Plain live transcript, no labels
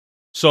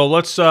So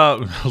let's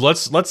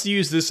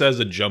use this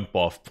as a jump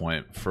off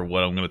point for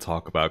what I'm going to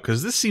talk about,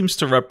 because this seems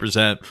to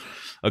represent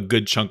a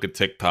good chunk of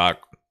TikTok.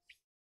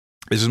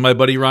 This is my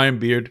buddy Ryan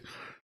Beard.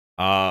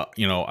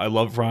 You know, I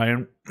love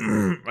Ryan.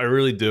 I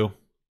really do.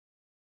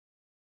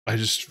 I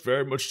just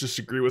very much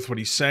disagree with what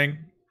he's saying.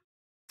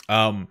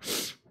 But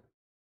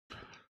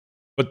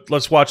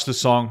let's watch the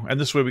song, and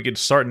this way we can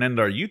start and end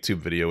our YouTube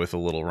video with a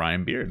little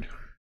Ryan Beard.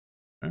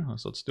 Yeah,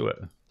 let's do it.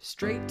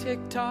 Straight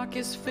TikTok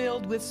is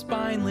filled with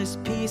spineless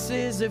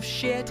pieces of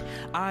shit.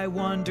 I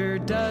wonder,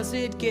 does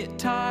it get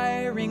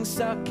tiring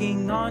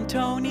sucking on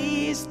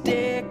Tony's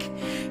dick?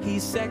 He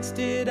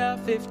sexted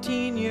a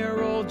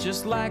 15-year-old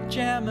just like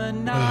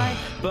Gemini.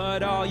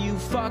 But all you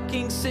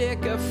fucking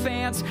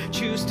sycophants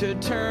choose to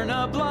turn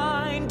a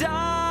blind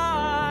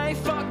eye.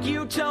 Fuck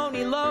you,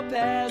 Tony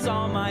Lopez.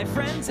 All my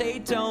friends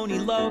hate Tony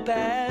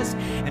Lopez.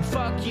 And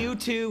fuck you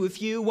too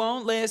if you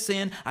won't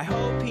listen. I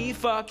hope he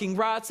fucking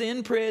rots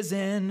in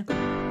prison.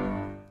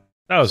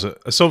 That was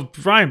so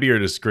Ryan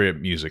Beard is great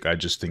at music. I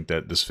just think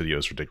that this video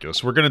is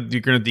ridiculous. You're gonna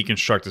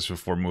deconstruct this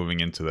before moving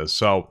into this.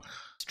 So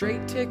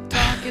straight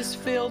TikTok is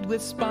filled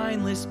with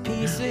spineless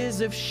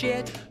pieces of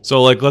shit.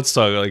 So like, let's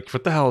talk like,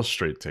 what the hell is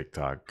straight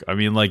TikTok? I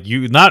mean, like,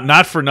 you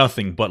not for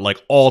nothing, but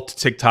like alt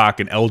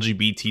TikTok and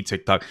LGBT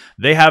TikTok,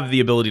 they have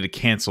the ability to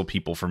cancel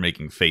people for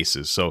making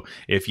faces. So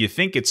if you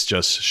think it's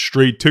just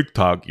straight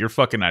TikTok, you're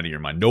fucking out of your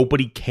mind.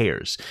 Nobody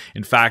cares.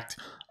 In fact,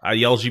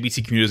 the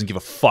LGBT community doesn't give a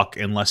fuck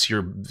unless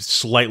you're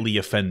slightly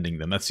offending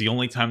them. That's the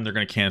only time they're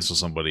going to cancel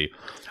somebody.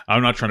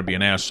 I'm not trying to be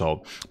an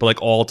asshole, but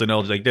like alt and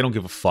LGBT, like, they don't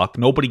give a fuck.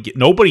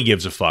 Nobody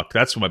gives a fuck.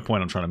 That's my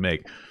point I'm trying to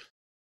make.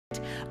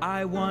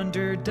 I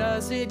wonder,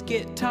 does it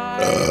get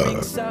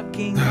tiring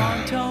sucking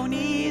on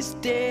Tony's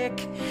dick?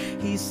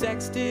 He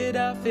sexted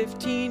a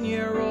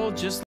 15-year-old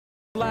just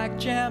like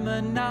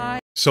Gemini.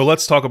 So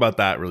let's talk about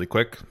that really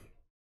quick.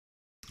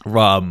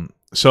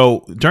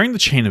 So during the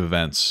chain of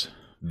events,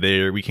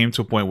 we came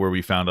to a point where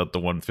we found out the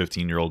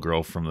 15-year-old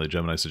girl from the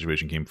Gemini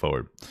situation came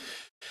forward.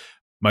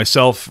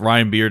 Myself,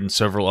 Ryan Beard, and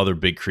several other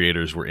big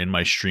creators were in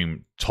my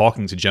stream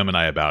talking to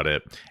Gemini about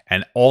it,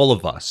 and all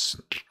of us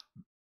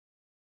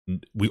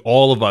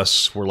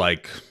were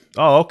like,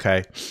 oh,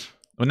 okay.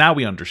 Well, now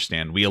we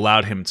understand. We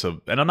allowed him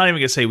to, and I'm not even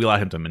going to say we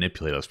allowed him to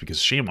manipulate us,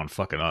 because shame on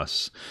fucking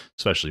us,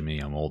 especially me,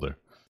 I'm older.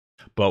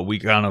 But we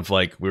kind of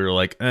like, we were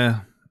like,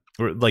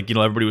 like, you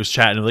know, everybody was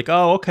chatting like,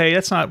 oh, okay,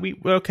 that's not,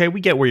 okay, we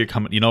get where you're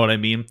coming, you know what I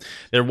mean?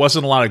 There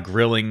wasn't a lot of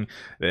grilling.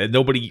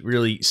 Nobody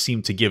really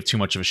seemed to give too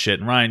much of a shit.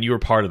 And Ryan, you were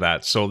part of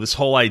that. So this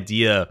whole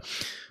idea,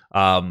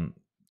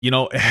 you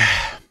know,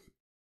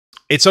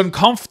 it's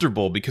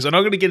uncomfortable, because I'm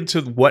not going to get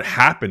into what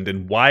happened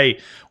and why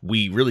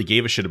we really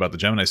gave a shit about the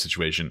Gemini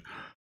situation.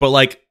 But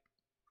like,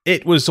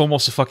 it was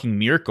almost a fucking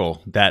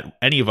miracle that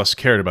any of us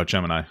cared about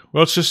Gemini.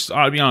 Well, it's just,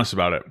 I'll be honest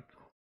about it.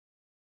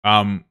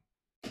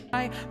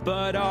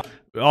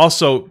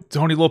 Also,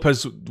 Tony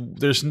Lopez,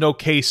 there's no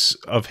case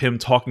of him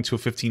talking to a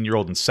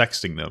 15-year-old and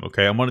sexting them,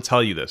 okay? I'm going to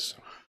tell you this.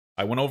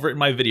 I went over it in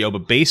my video,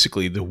 but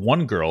basically, the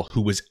one girl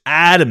who was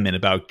adamant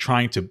about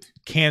trying to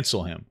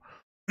cancel him,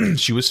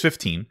 she was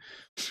 15.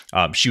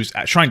 She was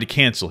trying to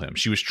cancel him.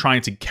 She was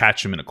trying to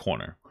catch him in a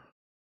corner.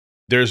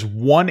 There's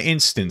one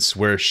instance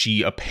where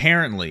she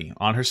apparently,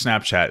 on her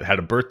Snapchat, had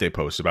a birthday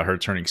post about her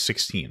turning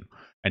 16,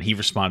 and he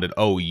responded,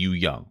 "Oh, you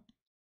young."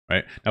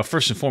 Right? Now,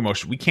 first and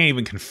foremost, we can't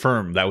even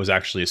confirm that was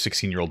actually a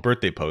 16-year-old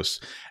birthday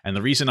post. And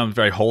the reason I'm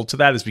very hold to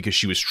that is because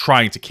she was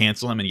trying to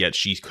cancel him, and yet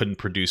she couldn't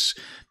produce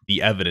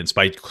the evidence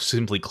by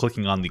simply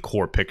clicking on the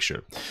core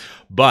picture.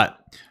 But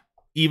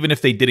even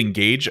if they did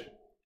engage,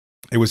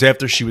 it was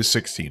after she was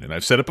 16. And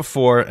I've said it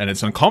before, and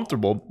it's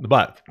uncomfortable,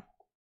 but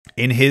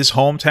in his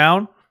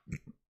hometown,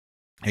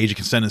 age of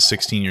consent is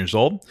 16 years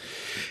old.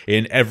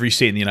 In every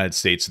state in the United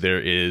States, there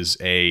is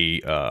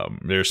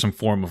there's some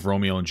form of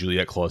Romeo and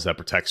Juliet clause that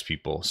protects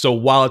people. So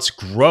while it's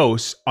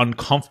gross,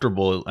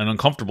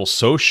 uncomfortable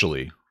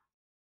socially,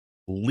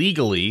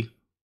 legally,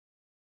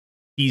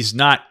 he's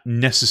not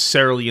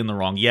necessarily in the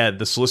wrong. Yeah,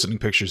 the soliciting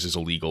pictures is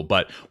illegal,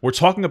 but we're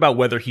talking about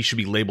whether he should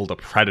be labeled a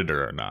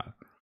predator or not.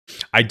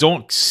 I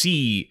don't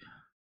see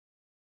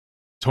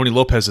Tony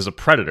Lopez as a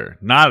predator,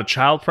 not a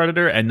child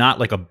predator, and not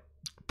like a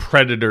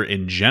predator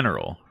in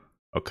general,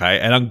 okay?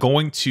 And I'm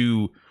going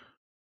to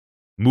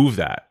move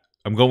that.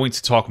 I'm going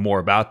to talk more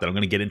about that. I'm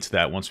going to get into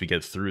that once we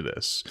get through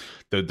this,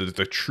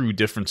 the true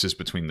differences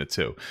between the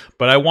two.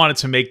 But I wanted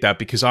to make that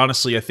because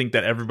honestly, I think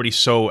that everybody's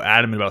so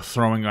adamant about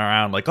throwing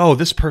around like, oh,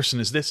 this person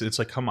is this. It's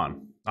like, come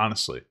on,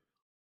 honestly.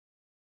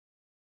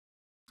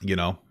 You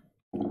know?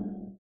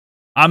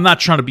 I'm not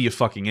trying to be a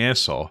fucking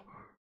asshole.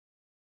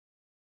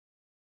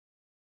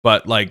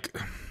 But like,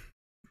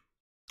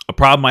 a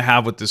problem I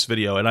have with this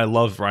video, and I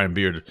love Ryan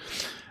Beard,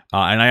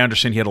 and I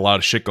understand he had a lot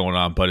of shit going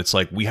on, but it's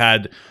like we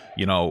had,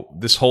 you know,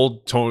 this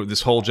whole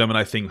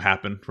Gemini thing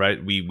happened, right?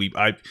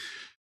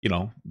 You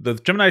know, the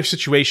Gemini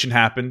situation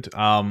happened.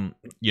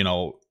 You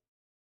know,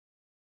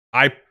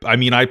 I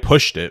mean, I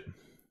pushed it,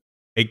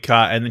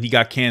 and then he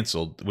got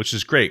canceled, which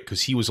is great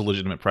because he was a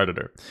legitimate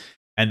predator.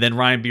 And then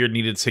Ryan Beard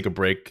needed to take a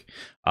break.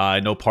 I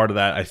know part of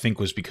that, I think,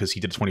 was because he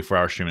did a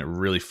 24-hour stream and it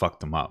really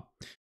fucked him up.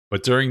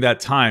 But during that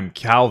time,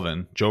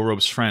 Calvin, Joe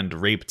Robe's friend,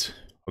 raped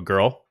a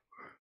girl.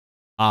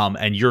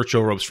 And you're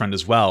Joe Robe's friend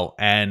as well.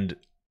 And,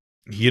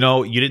 you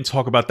know, you didn't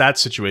talk about that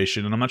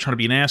situation. And I'm not trying to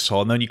be an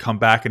asshole. And then you come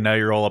back and now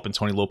you're all up in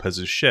Tony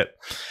Lopez's shit.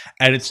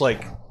 And it's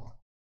like,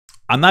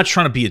 I'm not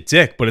trying to be a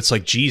dick, but it's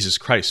like, Jesus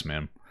Christ,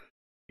 man.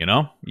 You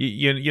know?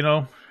 You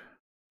know?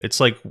 It's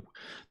like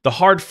the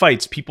hard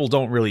fights people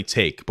don't really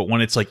take, but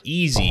when it's like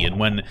easy and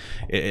when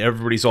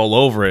everybody's all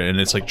over it and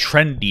it's like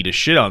trendy to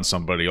shit on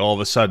somebody, all of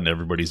a sudden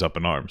everybody's up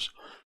in arms.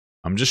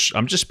 I'm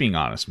just being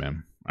honest,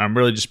 man. I'm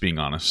really just being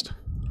honest.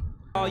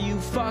 All you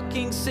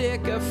fucking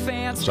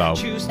sycophants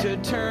choose to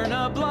turn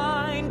a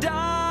blind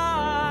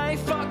eye.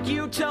 Fuck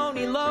you,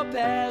 Tony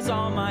Lopez.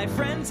 All my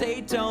friends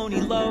hate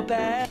Tony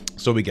Lopez.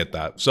 So we get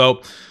that.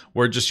 So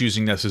we're just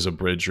using this as a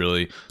bridge,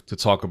 really, to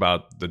talk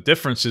about the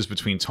differences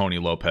between Tony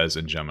Lopez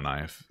and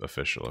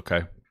GeminiOfficial,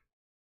 okay?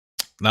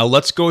 Now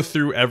let's go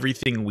through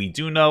everything we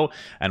do know,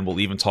 and we'll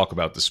even talk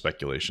about the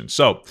speculation.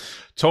 So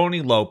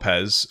Tony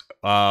Lopez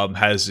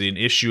has an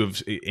issue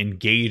of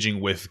engaging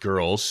with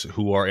girls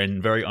who are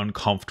in very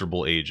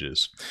uncomfortable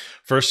ages.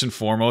 First and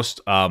foremost,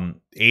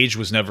 age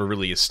was never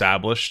really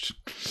established,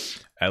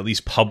 at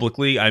least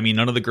publicly. I mean,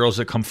 none of the girls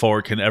that come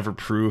forward can ever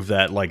prove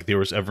that like there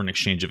was ever an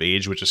exchange of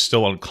age, which is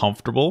still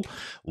uncomfortable.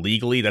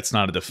 Legally, that's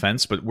not a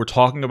defense, but we're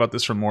talking about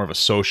this from more of a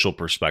social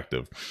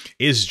perspective.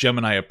 Is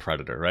Gemini a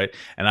predator, right?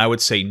 And I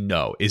would say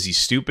no. Is he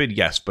stupid?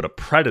 Yes. But a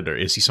predator,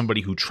 is he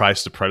somebody who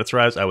tries to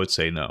predatorize? I would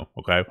say no,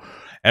 okay?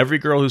 Every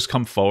girl who's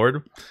come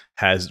forward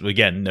has,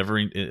 again, never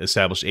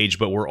established age,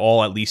 but we're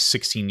all at least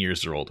 16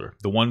 years or older.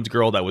 The one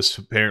girl that was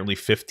apparently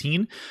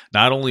 15,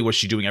 not only was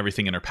she doing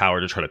everything in her power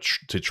to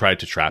try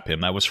to trap him,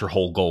 that was her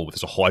whole goal.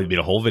 I made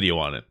a whole video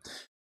on it.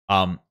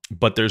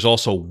 But there's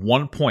also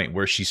one point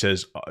where she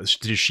says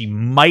she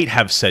might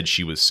have said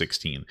she was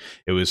 16.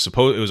 It was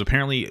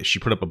apparently she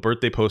put up a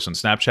birthday post on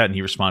Snapchat and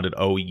he responded,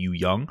 "Oh, you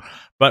young."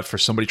 But for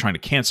somebody trying to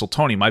cancel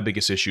Tony, my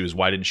biggest issue is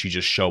why didn't she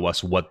just show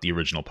us what the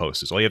original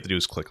post is? All you have to do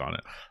is click on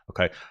it.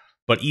 Okay.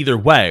 But either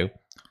way,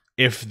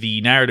 if the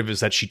narrative is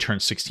that she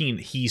turned 16,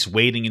 he's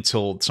waiting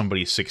until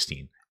somebody's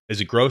 16. Is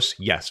it gross?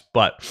 Yes.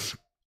 But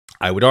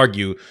I would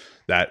argue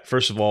that,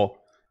 first of all,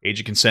 age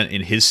of consent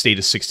in his state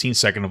is 16.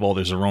 Second of all,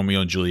 there's a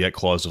Romeo and Juliet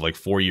clause of like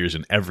 4 years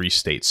in every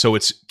state. So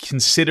it's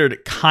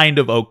considered kind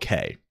of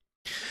okay.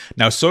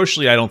 Now,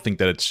 socially, I don't think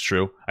that it's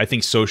true. I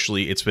think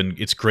socially,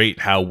 it's great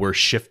how we're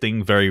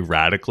shifting very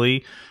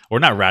radically, or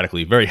not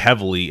radically, very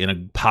heavily in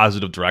a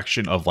positive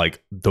direction of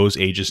like those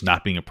ages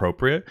not being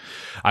appropriate.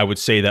 I would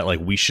say that like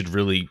we should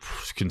really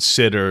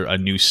consider a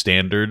new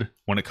standard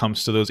when it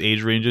comes to those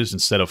age ranges.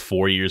 Instead of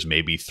 4 years,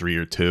 maybe 3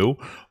 or 2.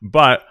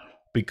 But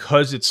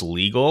because it's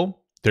legal,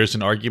 there's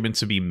an argument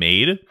to be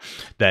made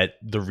that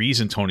the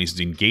reason Tony's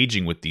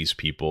engaging with these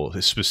people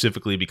is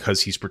specifically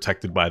because he's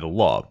protected by the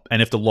law.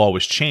 And if the law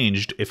was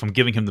changed, if I'm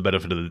giving him the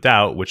benefit of the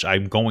doubt, which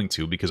I'm going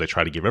to because I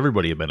try to give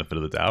everybody a benefit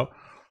of the doubt,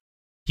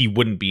 he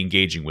wouldn't be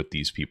engaging with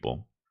these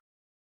people.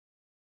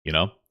 You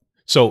know?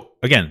 So,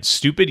 again,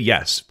 stupid,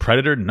 yes.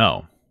 Predator,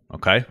 no.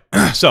 Okay?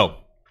 So,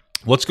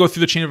 let's go through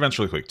the chain of events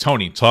really quick.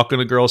 Tony talking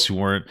to girls who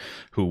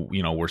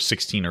were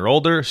 16 or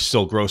older,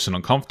 still gross and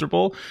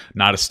uncomfortable,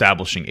 not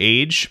establishing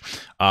age.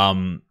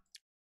 Then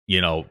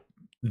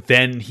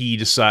he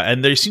decided,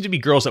 and there seem to be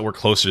girls that were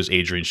closer to his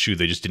age range too.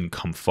 They just didn't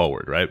come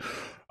forward, right?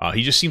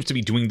 He just seems to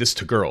be doing this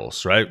to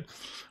girls, right?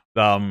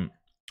 And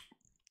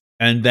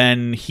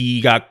then he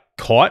got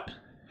caught.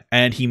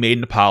 And he made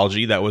an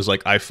apology that was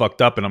like, I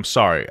fucked up and I'm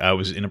sorry. I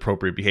was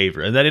inappropriate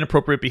behavior. And that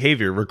inappropriate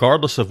behavior,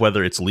 regardless of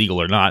whether it's legal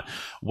or not,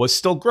 was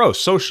still gross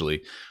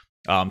socially.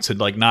 To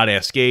like not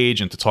ask age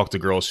and to talk to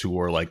girls who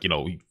were like,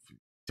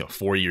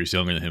 4 years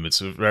younger than him. It's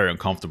very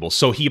uncomfortable.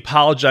 So he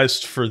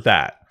apologized for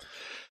that.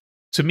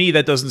 To me,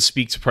 that doesn't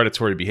speak to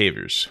predatory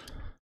behaviors.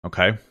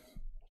 Okay?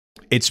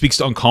 It speaks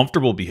to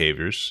uncomfortable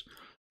behaviors.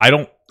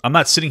 I'm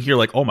not sitting here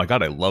like, oh my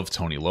God, I love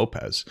Tony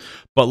Lopez.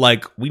 But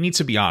like, we need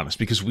to be honest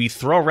because we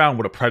throw around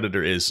what a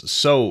predator is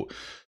so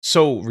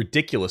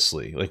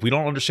ridiculously. Like, we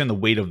don't understand the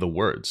weight of the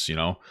words,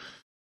 Yeah,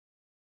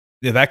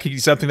 that could be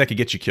something that could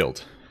get you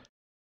killed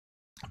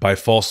by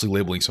falsely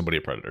labeling somebody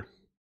a predator.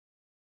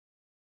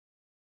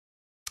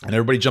 And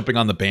everybody jumping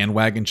on the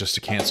bandwagon just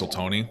to cancel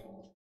Tony,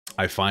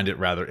 I find it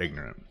rather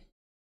ignorant.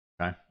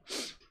 Okay?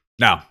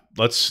 Now,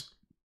 let's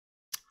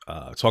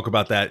talk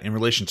about that in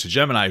relation to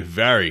Gemini.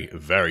 Very,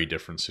 very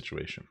different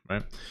situation,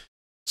 right?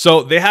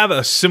 So they have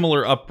a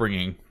similar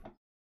upbringing.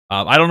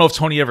 I don't know if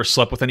Tony ever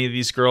slept with any of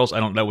these girls.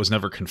 That was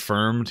never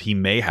confirmed. He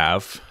may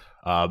have.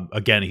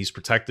 Again, he's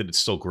protected. It's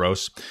still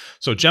gross.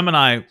 So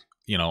Gemini,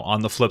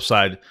 on the flip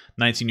side,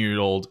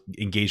 19-year-old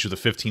engaged with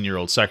a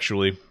 15-year-old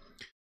sexually.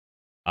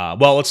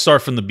 Well, let's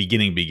start from the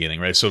beginning,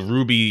 right? So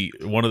Ruby,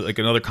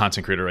 another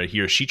content creator right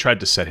here, she tried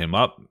to set him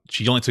up.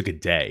 She only took a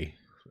day.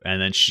 And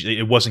then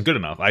it wasn't good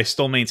enough. I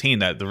still maintain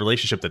that the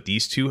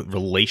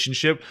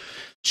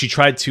she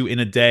tried to, in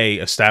a day,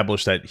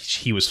 establish that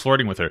he was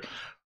flirting with her.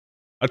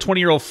 a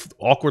 20-year-old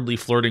awkwardly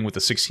flirting with a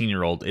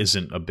 16-year-old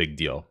isn't a big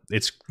deal.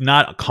 It's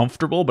not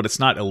comfortable, but it's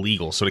not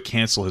illegal. So to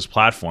cancel his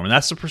platform, and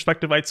that's the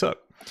perspective I took.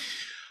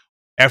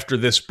 After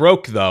this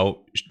broke,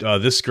 though,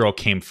 this girl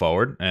came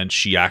forward, and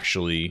she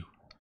actually,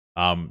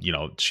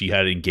 she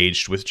had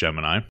engaged with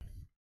Gemini.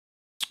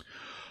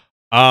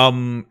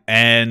 And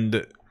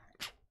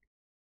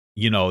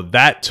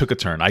that took a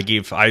turn. I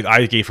gave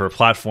her a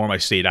platform. I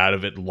stayed out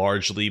of it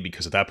largely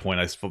because at that point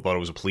I thought it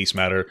was a police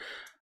matter.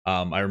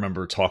 I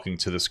remember talking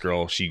to this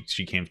girl. She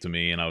came to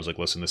me and I was like,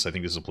 listen, I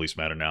think this is a police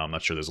matter now. I'm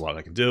not sure there's a lot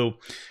I can do,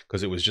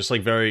 because it was just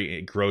like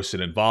very gross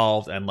and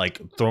involved, and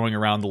like throwing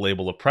around the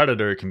label of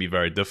predator can be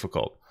very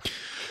difficult.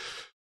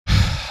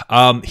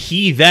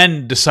 He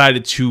then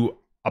decided to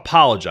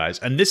apologize,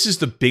 and this is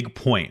the big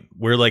point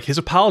where like his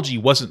apology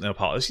wasn't an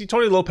apology.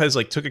 Tony Lopez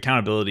like took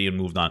accountability and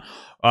moved on.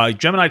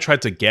 Gemini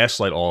tried to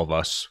gaslight all of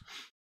us.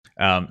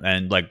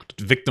 And like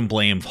victim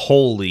blame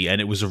wholly, and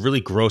it was a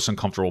really gross,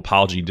 uncomfortable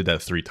apology. He did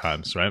that 3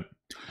 times, right?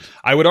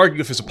 I would argue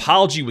if his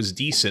apology was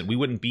decent, we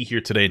wouldn't be here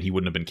today and he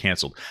wouldn't have been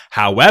canceled.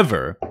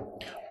 However,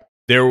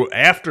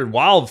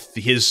 while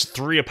his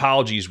 3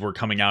 apologies were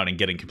coming out and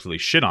getting completely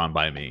shit on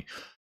by me,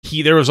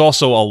 there was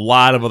also a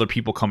lot of other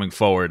people coming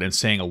forward and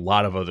saying a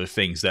lot of other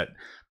things that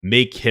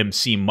make him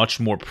seem much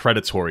more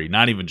predatory,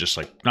 not even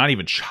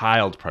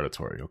child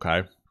predatory,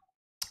 okay?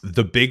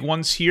 The big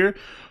ones here,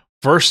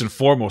 first and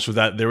foremost, was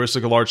that there was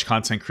like a large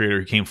content creator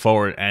who came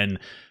forward and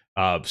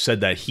said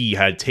that he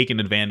had taken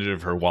advantage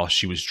of her while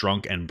she was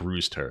drunk and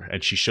bruised her,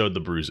 and she showed the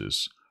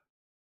bruises.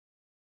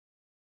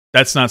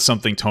 That's not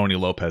something Tony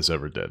Lopez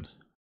ever did,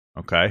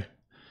 okay?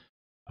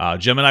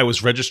 Gemini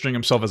was registering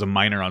himself as a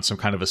minor on some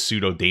kind of a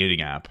pseudo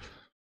dating app,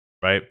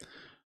 right?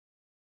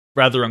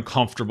 Rather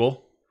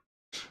uncomfortable.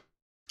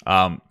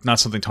 Not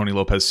something Tony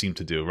Lopez seemed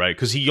to do, right?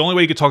 Because the only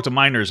way you could talk to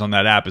minors on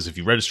that app is if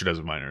you registered as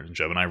a minor, and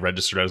Gemini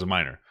registered as a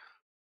minor.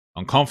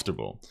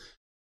 Uncomfortable.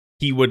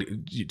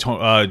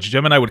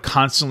 Gemini would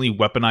constantly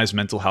weaponize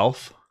mental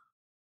health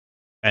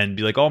and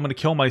be like, oh, I'm going to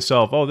kill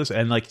myself. Oh, this,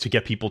 and like to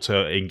get people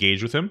to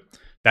engage with him.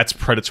 That's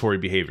predatory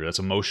behavior. That's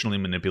emotionally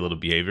manipulative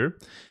behavior.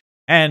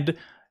 And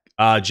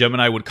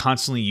Gemini would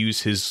constantly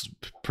use his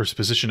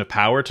position of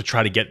power to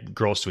try to get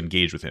girls to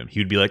engage with him. He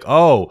would be like,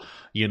 oh,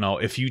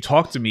 if you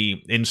talk to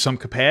me in some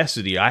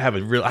capacity, I have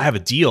a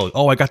deal.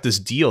 Oh, I got this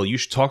deal. You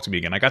should talk to me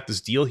again. I got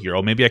this deal here.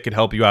 Oh, maybe I could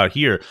help you out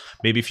here.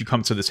 Maybe if you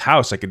come to this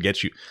house, I could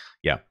get you.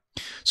 Yeah.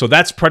 So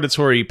that's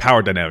predatory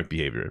power dynamic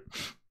behavior.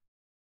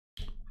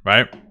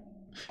 Right?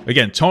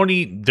 Again,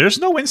 Tony, there's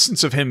no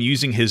instance of him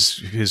using his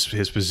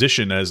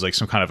position as like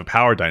some kind of a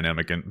power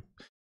dynamic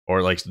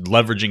or like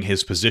leveraging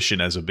his position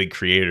as a big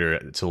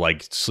creator to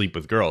like sleep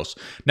with girls.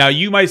 Now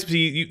you might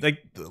be like,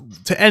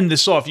 to end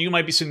this off, you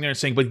might be sitting there and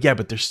saying, but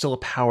there's still a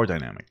power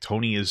dynamic.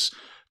 Tony is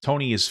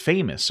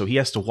famous, so he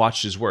has to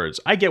watch his words.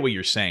 I get what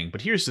you're saying,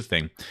 but here's the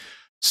thing.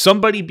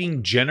 Somebody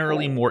being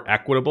generally more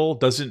equitable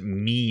doesn't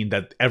mean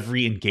that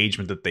every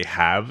engagement that they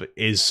have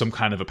is some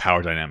kind of a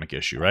power dynamic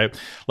issue, right?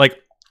 Like,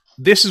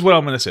 this is what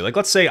I'm going to say. Like,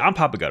 let's say I'm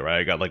Papa Gut, right?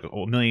 I got like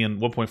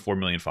 1.4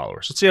 million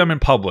followers. Let's say I'm in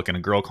public and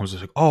a girl comes and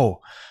is like,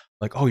 oh,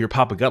 you're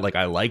Papa Gut. Like,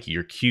 I like you.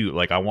 You're cute.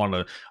 Like, I want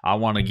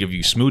to give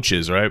you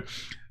smooches, right?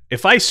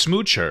 If I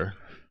smooch her,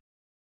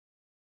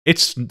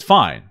 it's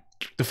fine.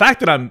 The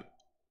fact that I'm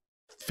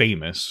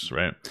famous,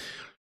 right,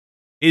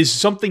 is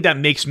something that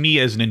makes me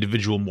as an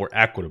individual more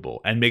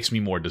equitable and makes me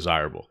more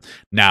desirable.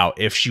 Now,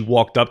 if she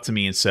walked up to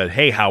me and said,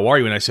 hey, how are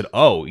you? And I said,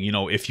 oh,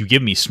 if you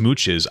give me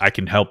smooches, I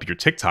can help your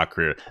TikTok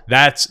career.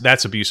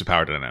 That's abuse of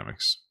power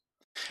dynamics.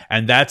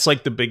 And that's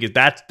like the biggest,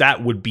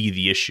 that would be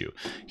the issue.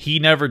 He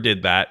never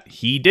did that.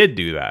 He did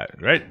do that,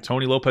 right?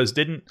 Tony Lopez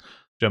didn't.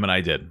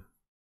 Gemini did.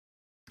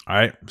 All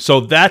right.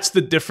 So that's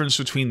the difference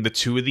between the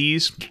two of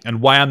these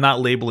and why I'm not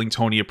labeling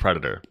Tony a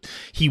predator.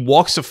 He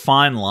walks a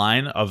fine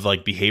line of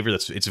like behavior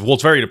it's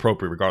very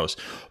inappropriate regardless,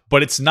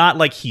 but it's not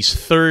like he's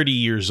 30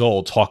 years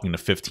old talking to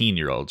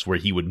 15-year-olds where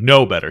he would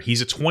know better.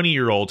 He's a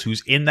 20-year-old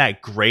who's in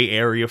that gray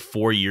area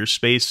 4-year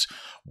space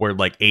where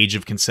like age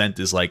of consent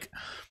is like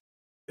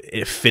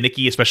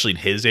finicky, especially in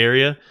his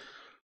area.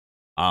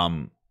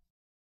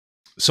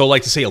 So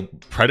like to say a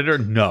predator?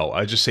 No,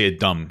 I just say a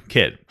dumb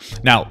kid.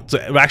 Now,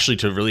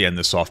 to really end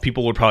this off,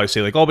 people would probably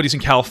say like, oh, but he's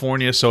in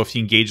California, so if he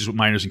engages with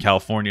minors in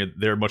California,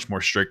 they're much more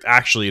strict.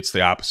 Actually, it's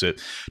the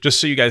opposite. Just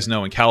so you guys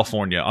know, in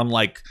California,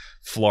 unlike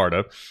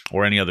Florida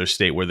or any other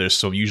state where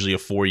there's usually a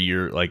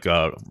 4-year like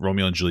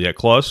Romeo and Juliet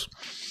clause,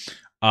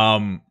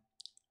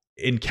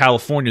 in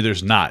California,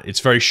 there's not.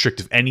 It's very strict.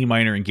 If any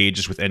minor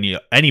engages with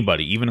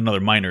anybody, even another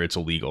minor, it's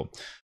illegal.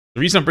 The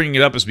reason I'm bringing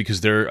it up is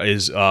because there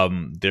is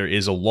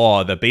a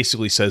law that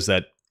basically says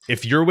that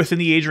if you're within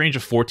the age range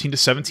of 14 to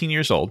 17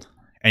 years old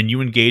and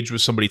you engage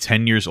with somebody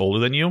 10 years older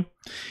than you,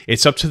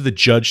 it's up to the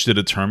judge to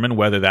determine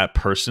whether that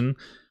person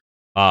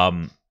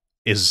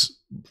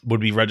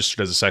would be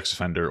registered as a sex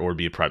offender or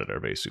be a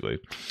predator, basically.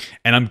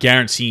 And I'm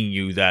guaranteeing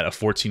you that a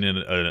 16 and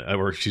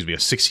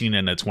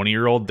a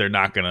 20-year-old, they're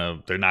not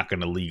gonna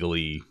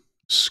legally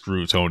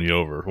screw Tony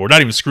over, or not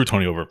even screw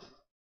Tony over.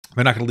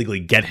 They're not going to legally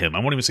get him. I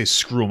won't even say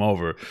screw him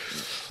over.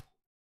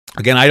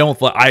 Again,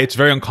 it's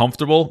very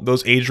uncomfortable.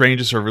 Those age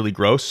ranges are really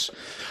gross.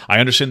 I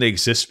understand they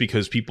exist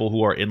because people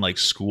who are in like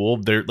school,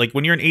 they're like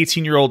when you're an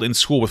 18-year-old in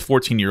school with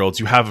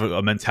 14-year-olds, you have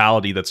a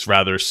mentality that's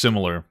rather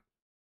similar.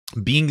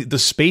 Being the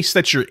space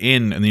that you're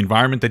in and the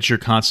environment that you're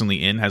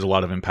constantly in has a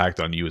lot of impact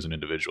on you as an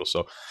individual.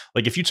 So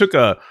like if you took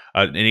an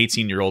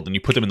 18-year-old and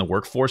you put them in the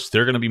workforce,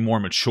 they're going to be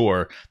more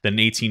mature than an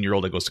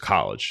 18-year-old that goes to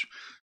college,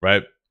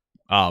 right?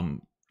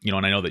 You know,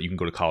 and I know that you can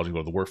go to college and go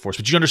to the workforce,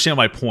 but you understand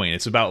my point.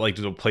 It's about like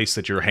the place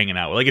that you're hanging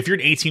out with. Like if you're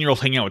an 18-year-old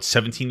hanging out with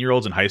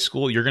 17-year-olds in high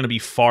school, you're going to be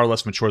far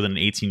less mature than an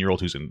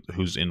 18-year-old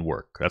who's in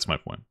work. That's my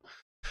point.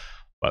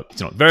 But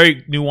you know,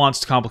 very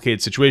nuanced,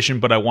 complicated situation.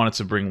 But I wanted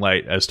to bring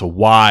light as to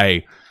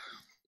why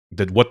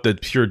what the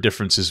pure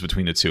difference is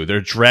between the two.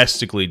 They're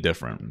drastically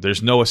different.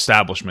 There's no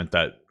establishment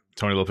that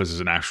Tony Lopez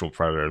is an actual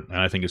predator, and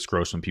I think it's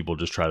gross when people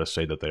just try to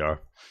say that they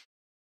are.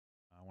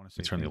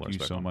 Say thank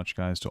you so much,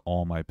 guys, to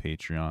all my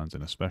Patreons,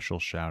 and a special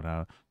shout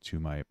out to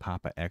my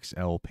Papa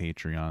XL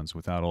Patreons.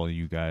 Without all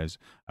you guys,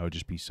 I would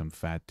just be some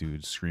fat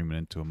dude screaming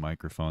into a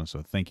microphone.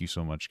 So thank you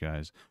so much,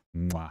 guys.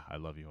 Mwah, I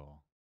love you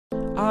all.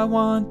 I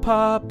want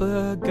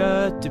Papa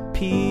Gut to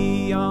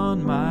pee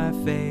on my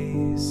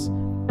face,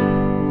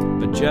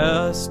 but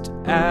just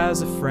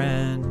as a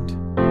friend.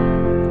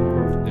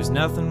 There's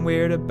nothing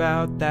weird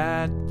about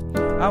that.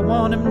 I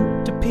want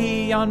him to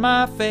pee on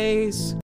my face.